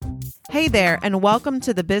Hey there, and welcome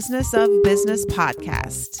to the Business of Business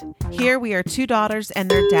podcast. Here we are two daughters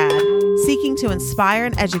and their dad, seeking to inspire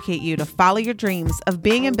and educate you to follow your dreams of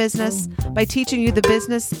being in business by teaching you the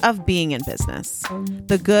business of being in business.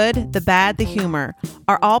 The good, the bad, the humor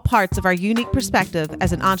are all parts of our unique perspective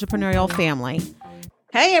as an entrepreneurial family.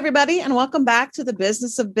 Hey, everybody, and welcome back to the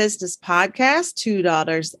Business of Business podcast, Two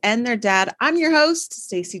Daughters and Their Dad. I'm your host,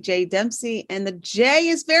 Stacey J. Dempsey, and the J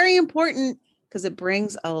is very important because it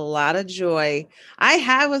brings a lot of joy. I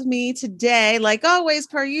have with me today, like always,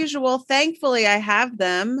 per usual, thankfully, I have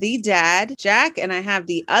them, the dad, Jack, and I have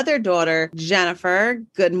the other daughter, Jennifer.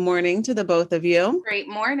 Good morning to the both of you. Great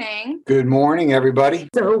morning. Good morning, everybody.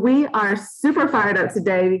 So we are super fired up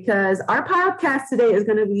today because our podcast today is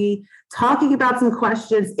going to be talking about some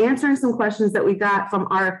questions, answering some questions that we got from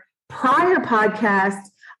our prior podcast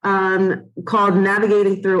called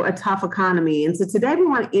Navigating Through a Tough Economy. And so today we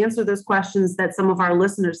want to answer those questions that some of our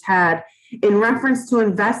listeners had in reference to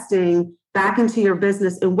investing back into your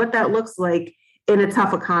business and what that looks like in a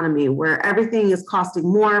tough economy where everything is costing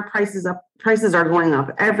more, prices are going up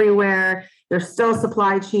everywhere. There's still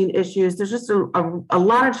supply chain issues. There's just a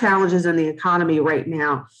lot of challenges in the economy right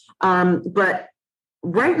now. But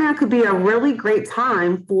right now could be a really great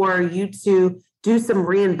time for you to do some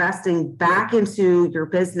reinvesting back into your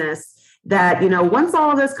business that, once all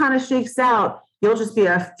of this kind of shakes out, you'll just be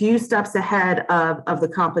a few steps ahead of the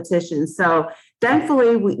competition. So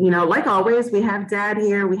thankfully, like always, we have Dad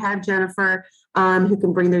here, we have Jennifer, who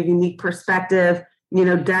can bring their unique perspective.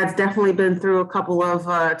 Dad's definitely been through a couple of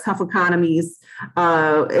tough economies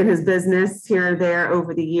in his business here and there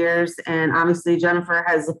over the years. And obviously, Jennifer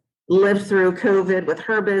has lived through COVID with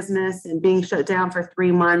her business and being shut down for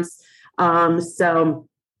 3 months. So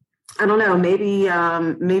I don't know,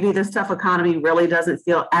 maybe this tough economy really doesn't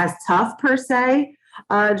feel as tough per se,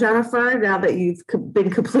 Jennifer, now that you've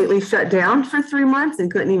been completely shut down for 3 months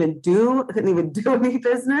and couldn't even do any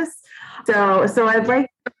business. So I'd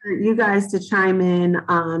like for you guys to chime in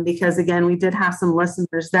because again, we did have some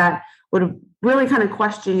listeners that would really kind of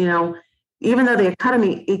question, even though the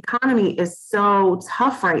economy is so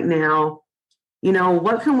tough right now,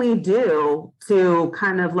 what can we do to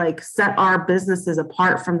kind of like set our businesses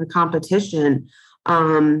apart from the competition,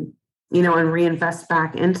 and reinvest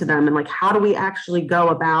back into them? And like, how do we actually go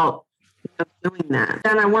about doing that?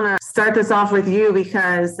 And I want to start this off with you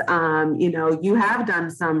because, you have done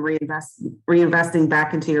some reinvesting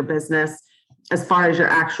back into your business as far as your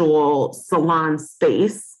actual salon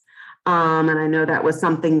space. And I know that was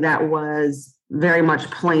something that was very much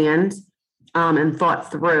planned and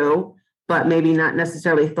thought through, but maybe not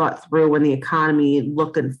necessarily thought through when the economy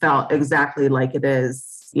looked and felt exactly like it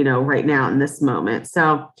is, right now in this moment.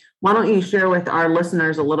 So why don't you share with our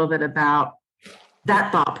listeners a little bit about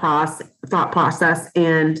that thought process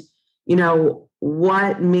and,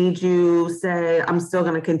 what made you say, I'm still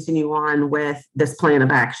going to continue on with this plan of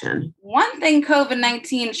action? One thing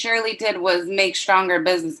COVID-19 surely did was make stronger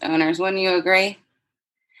business owners. Wouldn't you agree?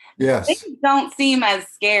 Yes. Things don't seem as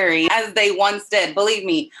scary as they once did. Believe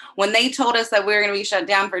me, when they told us that we were going to be shut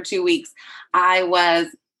down for 2 weeks, I was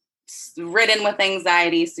ridden with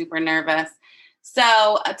anxiety, super nervous.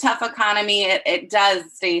 So a tough economy, it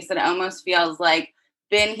does, Stace. It almost feels like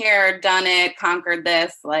been here, done it, conquered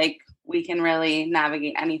this. Like we can really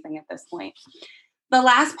navigate anything at this point. The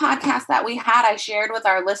last podcast that we had, I shared with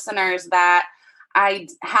our listeners that I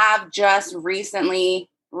have just recently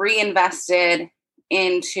reinvested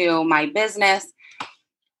into my business.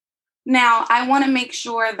 Now, I want to make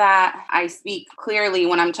sure that I speak clearly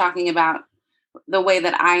when I'm talking about the way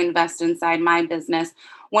that I invest inside my business.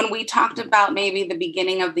 When we talked about maybe the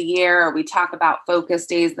beginning of the year, or we talk about focus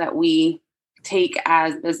days that we take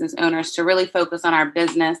as business owners to really focus on our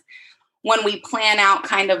business, when we plan out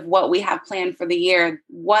kind of what we have planned for the year,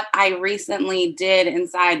 what I recently did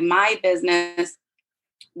inside my business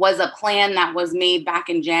was a plan that was made back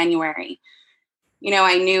in January.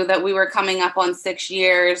 I knew that we were coming up on 6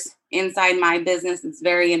 years inside my business. It's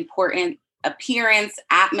very important. Appearance,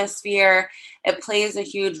 atmosphere, it plays a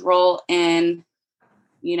huge role in,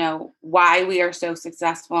 why we are so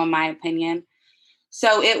successful, in my opinion.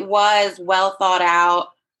 So it was well thought out.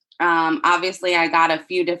 Obviously, I got a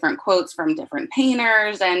few different quotes from different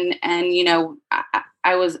painters and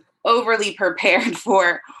I was overly prepared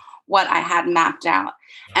for what I had mapped out.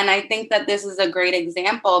 And I think that this is a great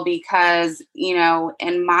example because,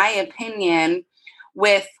 in my opinion,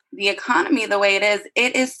 with the economy the way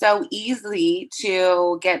it is so easy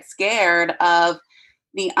to get scared of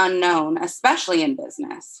the unknown, especially in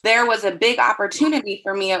business. There was a big opportunity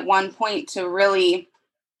for me at one point to really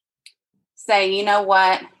say, you know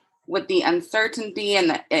what, with the uncertainty in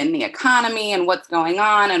the economy and what's going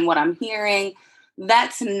on and what I'm hearing,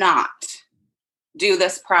 let's not do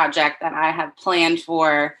this project that I have planned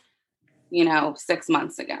for, 6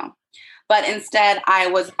 months ago. But instead, I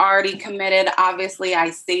was already committed. Obviously,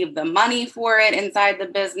 I saved the money for it inside the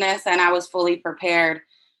business, and I was fully prepared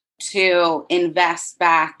to invest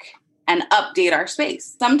back and update our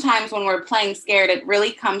space. Sometimes when we're playing scared, it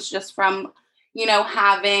really comes just from,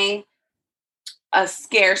 having a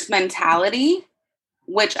scarce mentality,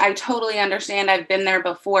 which I totally understand. I've been there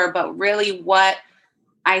before, but really what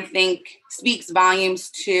I think speaks volumes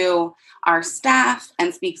to our staff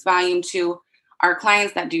and speaks volume to our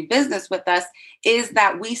clients that do business with us is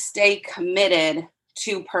that we stay committed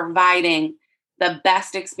to providing the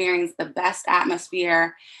best experience, the best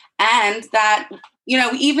atmosphere, and that,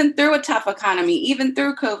 even through a tough economy, even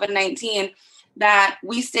through COVID-19, that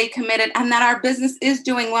we stay committed and that our business is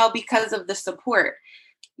doing well because of the support.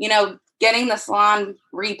 Getting the salon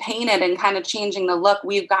repainted and kind of changing the look,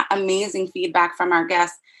 we've got amazing feedback from our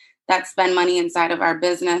guests that spend money inside of our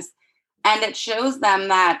business. And it shows them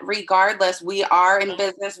that regardless, we are in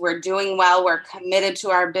business, we're doing well, we're committed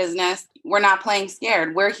to our business. We're not playing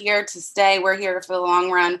scared. We're here to stay. We're here for the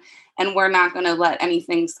long run. And we're not going to let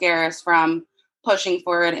anything scare us from pushing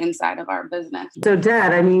forward inside of our business. So,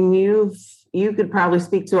 Dad, I mean, you could probably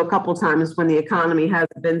speak to a couple times when the economy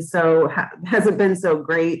hasn't been so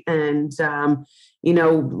great and,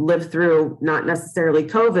 lived through not necessarily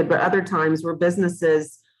COVID, but other times where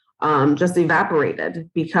businesses just evaporated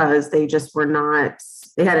because they just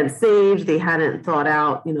they hadn't saved, they hadn't thought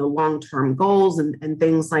out, long-term goals and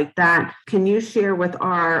things like that. Can you share with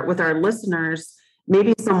our listeners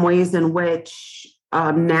maybe some ways in which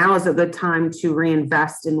now is a good time to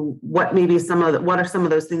reinvest in what are some of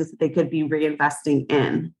those things that they could be reinvesting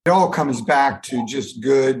in? It all comes back to just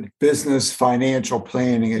good business financial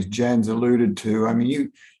planning, as Jen's alluded to. I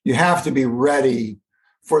mean, you have to be ready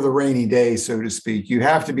for the rainy day, so to speak. You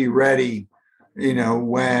have to be ready,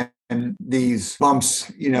 when these bumps,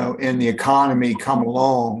 in the economy come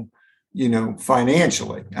along,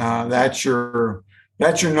 financially. That's your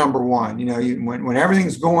number one. When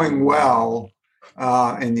everything's going well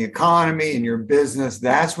in the economy, in your business,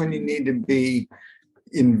 that's when you need to be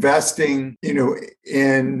investing,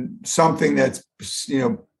 in something that's,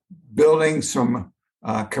 building some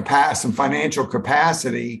some financial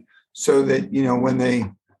capacity so that,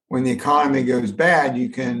 when the economy goes bad, you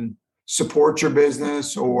can support your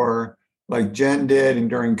business, or like Jen did. And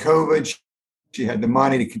during COVID, she had the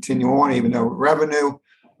money to continue on, even though revenue,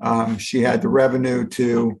 she had the revenue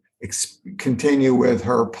to continue with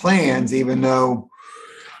her plans, even though,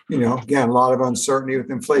 again, a lot of uncertainty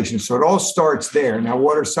with inflation. So it all starts there. Now,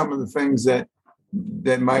 what are some of the things that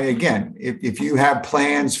might, again, if you have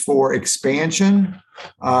plans for expansion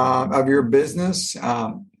of your business,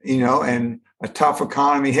 and a tough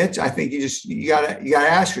economy hits, I think you gotta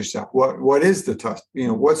ask yourself, what is the tough,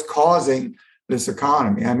 what's causing this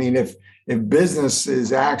economy? I mean, if business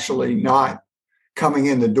is actually not coming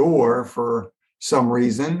in the door for some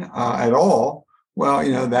reason at all,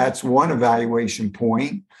 well, that's one evaluation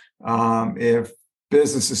point. If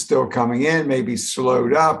business is still coming in, maybe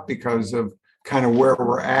slowed up because of kind of where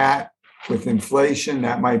we're at with inflation,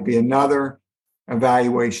 that might be another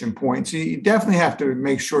evaluation point. So you definitely have to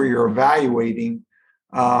make sure you're evaluating,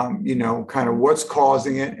 kind of what's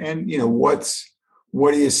causing it, and what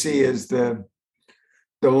do you see as the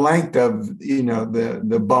length of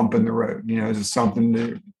the bump in the road. Is it something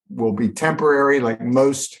that will be temporary, like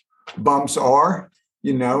most bumps are,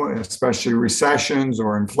 especially recessions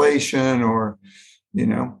or inflation or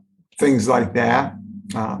things like that.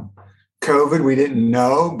 COVID, we didn't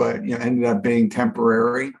know, but ended up being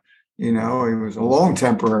temporary. It was a long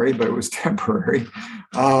temporary, but it was temporary.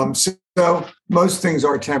 So most things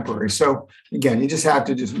are temporary. So again, you just have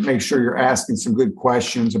to just make sure you're asking some good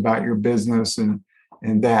questions about your business and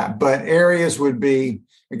that. But areas would be,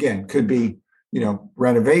 again, could be,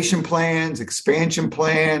 renovation plans, expansion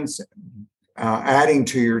plans, adding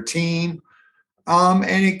to your team.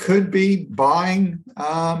 And it could be buying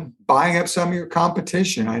up some of your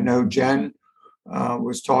competition. I know Jen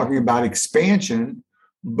was talking about expansion,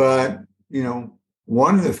 but,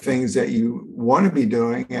 one of the things that you want to be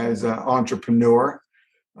doing as an entrepreneur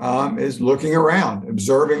is looking around,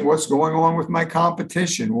 observing what's going on with my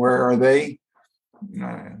competition. Where are they?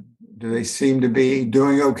 Do they seem to be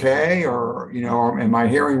doing okay? Or, am I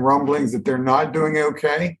hearing rumblings that they're not doing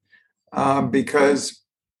okay? Because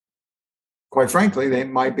quite frankly, they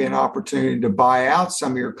might be an opportunity to buy out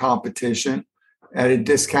some of your competition at a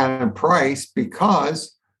discounted price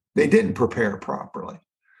because they didn't prepare properly.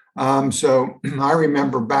 So I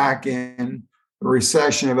remember back in the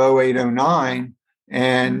recession of 08, 09,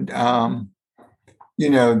 and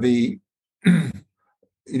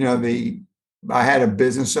I had a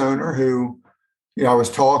business owner who, I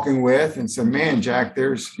was talking with and said, man, Jack,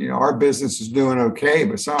 our business is doing okay,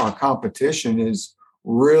 but some of our competition is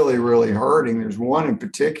really, really hurting. There's one in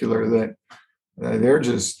particular that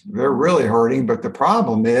they're really hurting. But the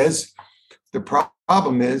problem is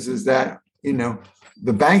that,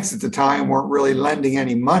 the banks at the time weren't really lending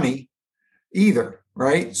any money either.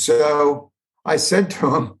 Right. So I said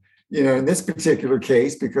to him, in this particular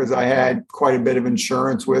case, because I had quite a bit of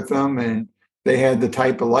insurance with them and they had the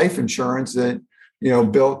type of life insurance that,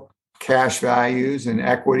 built cash values and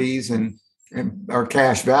equities and or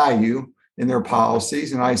cash value in their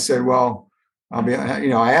policies. And I said, well,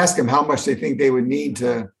 I asked them how much they think they would need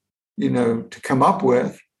to come up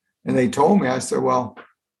with. And they told me, I said, well,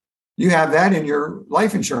 you have that in your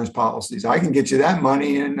life insurance policies. I can get you that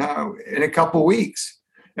money in a couple of weeks.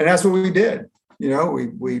 And that's what we did.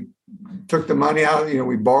 We took the money out,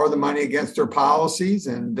 we borrowed the money against their policies,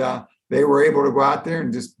 and they were able to go out there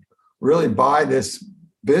and just really buy this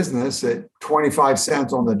business at 25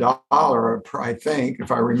 cents on the dollar, I think,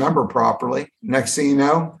 if I remember properly. Next thing you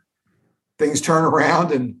know, things turn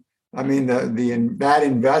around, and I mean, that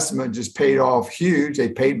investment just paid off huge. They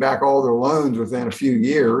paid back all their loans within a few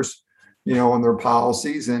years, on their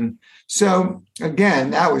policies. And so again,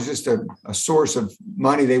 that was just a source of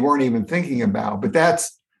money they weren't even thinking about. But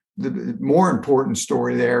that's the more important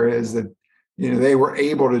story there is that, they were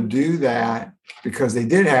able to do that because they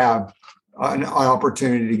did have an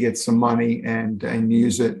opportunity to get some money and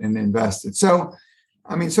use it and invest it. So,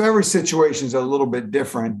 so every situation is a little bit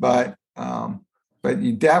different, but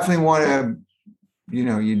you definitely want to,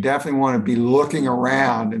 be looking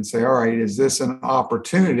around and say, all right, is this an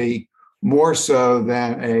opportunity more so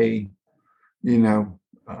than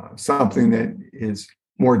something that is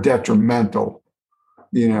more detrimental,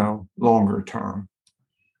 longer term?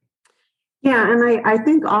 Yeah. And I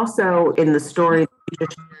think also in the story that you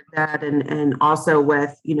just shared that and also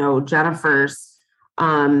with, Jennifer's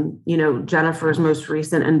most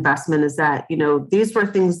recent investment is that, these were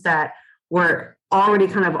things that were already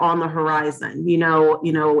kind of on the horizon,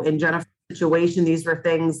 in Jennifer's situation, these were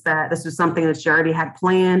things that this was something that she already had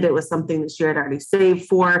planned. It was something that she had already saved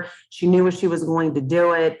for. She knew what she was going to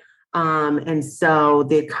do it. And so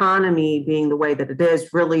the economy being the way that it is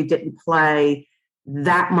really didn't play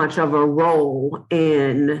that much of a role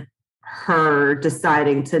in her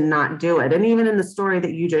deciding to not do it. And even in the story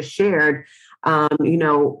that you just shared,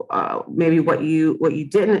 maybe what you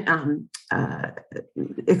didn't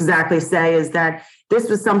exactly say is that this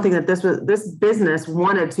was something that this business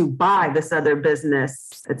wanted to buy this other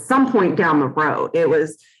business at some point down the road. It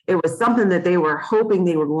was something that they were hoping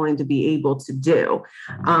they were going to be able to do.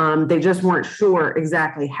 They just weren't sure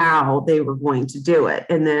exactly how they were going to do it.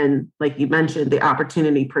 And then, like you mentioned, the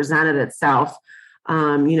opportunity presented itself,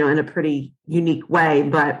 in a pretty unique way.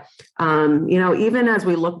 But, even as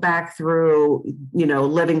we look back through,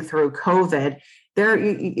 living through COVID,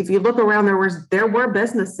 if you look around, there were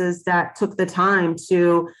businesses that took the time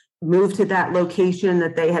to move to that location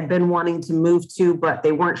that they had been wanting to move to, but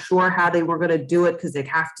they weren't sure how they were going to do it because they'd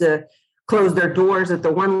have to close their doors at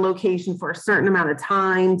the one location for a certain amount of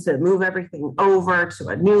time to move everything over to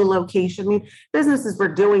a new location. Businesses were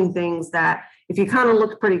doing things that, if you kind of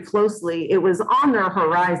looked pretty closely, it was on their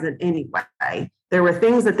horizon anyway. There were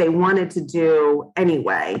things that they wanted to do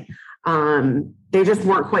anyway. They just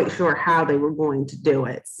weren't quite sure how they were going to do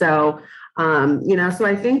it. So, so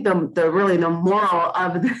I think the moral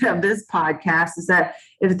of this podcast is that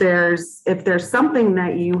if there's something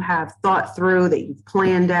that you have thought through, that you've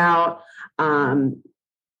planned out, go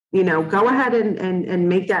ahead and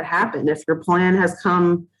make that happen. If your plan has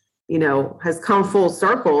come full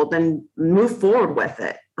circle, then move forward with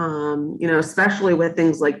it. Especially with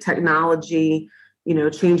things like technology,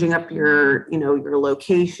 changing up your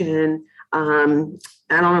location.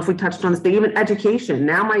 I don't know if we touched on this, but even education.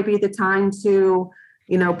 Now might be the time to,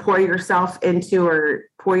 pour yourself into or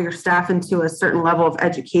pour your staff into a certain level of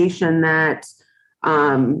education that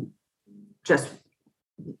just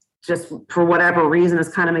for whatever reason has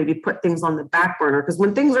kind of maybe put things on the back burner. Because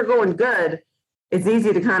when things are going good, it's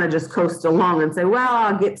easy to kind of just coast along and say, well,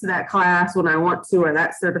 I'll get to that class when I want to, or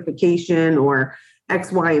that certification or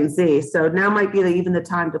X, Y, and Z. So now might be even the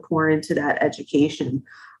time to pour into that education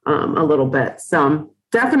a little bit. So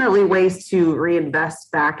definitely ways to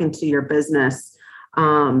reinvest back into your business.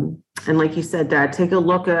 And like you said, Dad, take a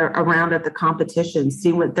look around at the competition,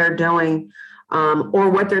 see what they're doing or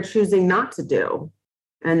what they're choosing not to do.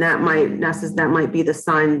 And that might be the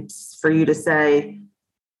sign for you to say,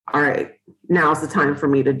 all right, now's the time for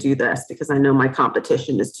me to do this because I know my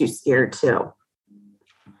competition is too scared too.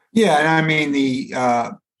 Yeah. And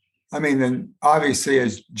then obviously,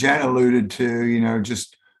 as Jen alluded to,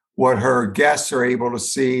 just what her guests are able to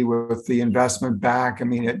see with the investment back. I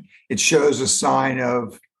mean, it shows a sign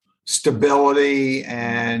of stability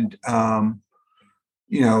and,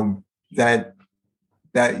 that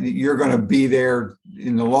you're going to be there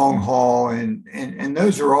in the long haul. And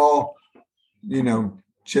those are all,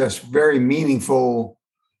 just very meaningful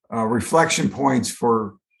reflection points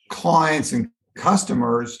for clients and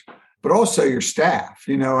customers, but also your staff.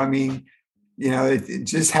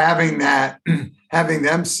 Just having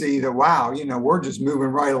them see that, wow, we're just moving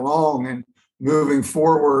right along and moving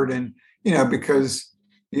forward. And, because,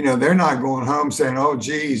 they're not going home saying, oh,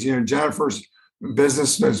 geez, Jennifer's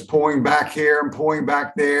business is pulling back here and pulling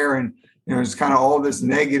back there. And, it's kind of all this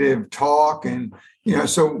negative talk. And,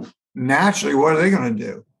 so naturally, what are they going to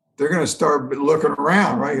do? They're going to start looking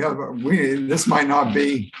around, right? This might not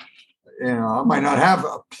be, I might not have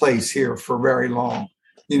a place here for very long,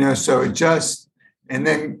 so it just, and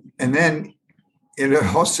then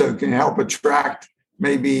it also can help attract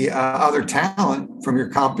maybe other talent from your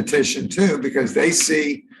competition too, because they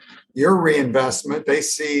see your reinvestment. They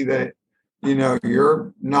see that,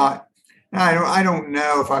 you're not, I don't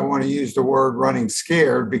know if I want to use the word running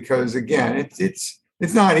scared, because again, it's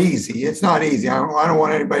not easy. It's not easy. I don't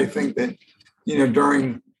want anybody to think that,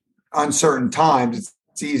 during uncertain times,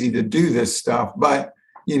 it's easy to do this stuff. But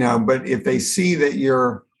if they see that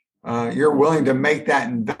you're willing to make that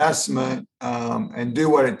investment and do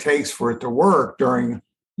what it takes for it to work during,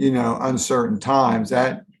 uncertain times,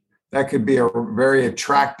 that could be a very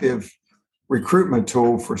attractive recruitment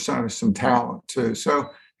tool for some talent too. So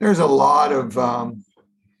there's a lot of,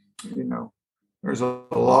 there's a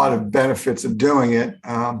lot of benefits of doing it.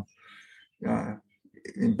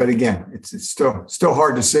 But again, it's still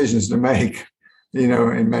hard decisions to make,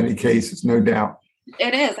 in many cases, no doubt.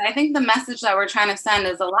 It is. I think the message that we're trying to send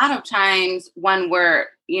is a lot of times when we're,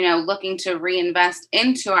 looking to reinvest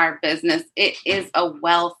into our business, it is a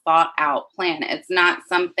well thought out plan. It's not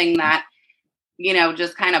something that,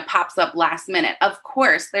 just kind of pops up last minute. Of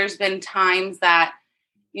course, there's been times that,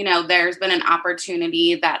 there's been an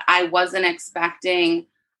opportunity that I wasn't expecting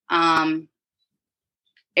inside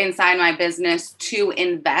my business to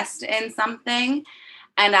invest in something.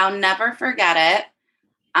 And I'll never forget it.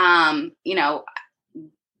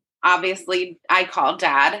 Obviously I called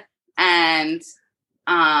Dad, and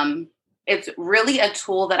it's really a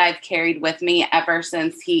tool that I've carried with me ever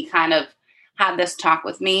since he kind of had this talk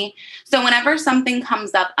with me. So whenever something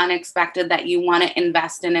comes up unexpected that you want to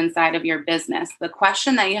invest in inside of your business, the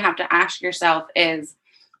question that you have to ask yourself is,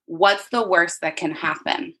 what's the worst that can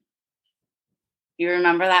happen? You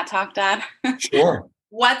remember that talk, Dad? Sure.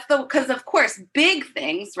 Because of course, big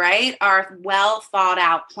things, right, are well thought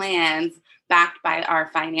out plans backed by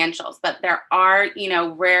our financials. But there are,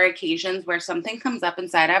 rare occasions where something comes up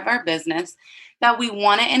inside of our business that we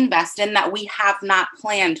want to invest in that we have not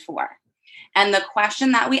planned for. And the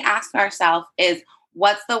question that we ask ourselves is,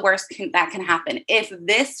 what's the worst that can happen? If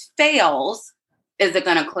this fails, is it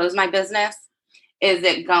going to close my business? Is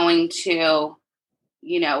it going to,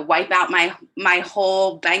 wipe out my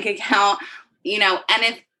whole bank account?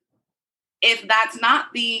 And if that's not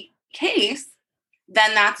the case,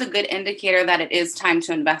 then that's a good indicator that it is time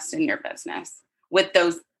to invest in your business with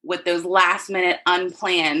those last minute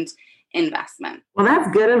unplanned investments. Well,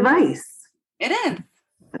 that's good advice. It is.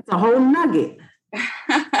 That's a whole nugget.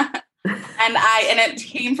 and it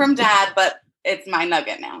came from Dad, but it's my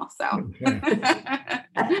nugget now. So,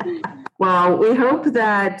 Okay. Well, we hope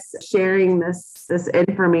that sharing this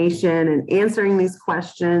information and answering these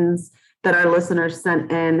questions that our listeners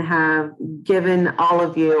sent in have given all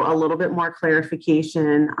of you a little bit more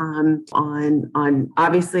clarification on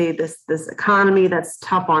obviously this economy that's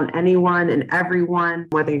tough on anyone and everyone,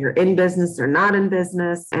 whether you're in business or not in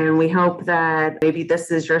business. And we hope that maybe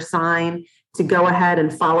this is your sign to go ahead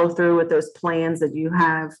and follow through with those plans that you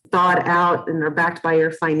have thought out and are backed by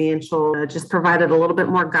your financial, just provided a little bit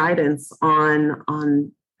more guidance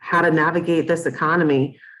on how to navigate this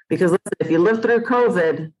economy. Because listen, if you live through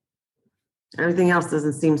COVID, everything else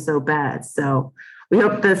doesn't seem so bad. So we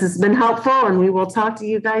hope this has been helpful, and we will talk to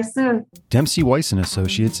you guys soon. Dempsey Weiss &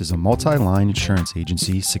 Associates is a multi-line insurance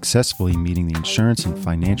agency successfully meeting the insurance and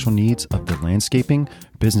financial needs of the landscaping,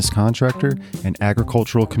 business contractor, and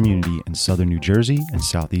agricultural community in southern New Jersey and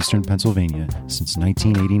southeastern Pennsylvania since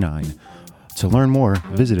 1989. To learn more,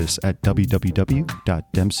 visit us at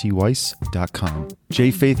www.dempseyweiss.com.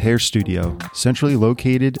 J Faith Hair Studio, centrally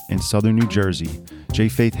located in southern New Jersey. J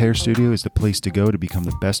Faith Hair Studio is the place to go to become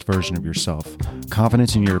the best version of yourself.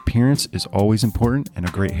 Confidence in your appearance is always important, and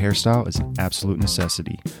a great hairstyle is an absolute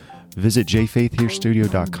necessity. Visit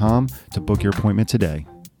jfaithhairstudio.com to book your appointment today.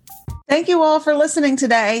 Thank you all for listening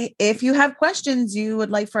today. If you have questions you would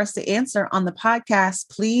like for us to answer on the podcast,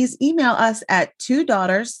 please email us at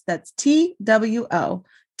 2daughters, that's TWO,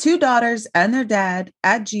 2daughters and their dad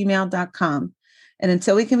 @gmail.com. And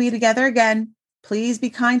until we can be together again, please be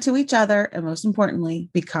kind to each other, and most importantly,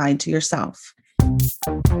 be kind to yourself.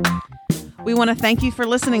 We want to thank you for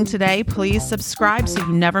listening today. Please subscribe so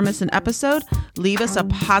you never miss an episode. Leave us a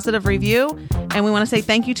positive review. And we want to say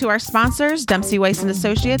thank you to our sponsors, Dempsey Weiss &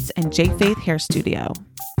 Associates and J Faith Hair Studio.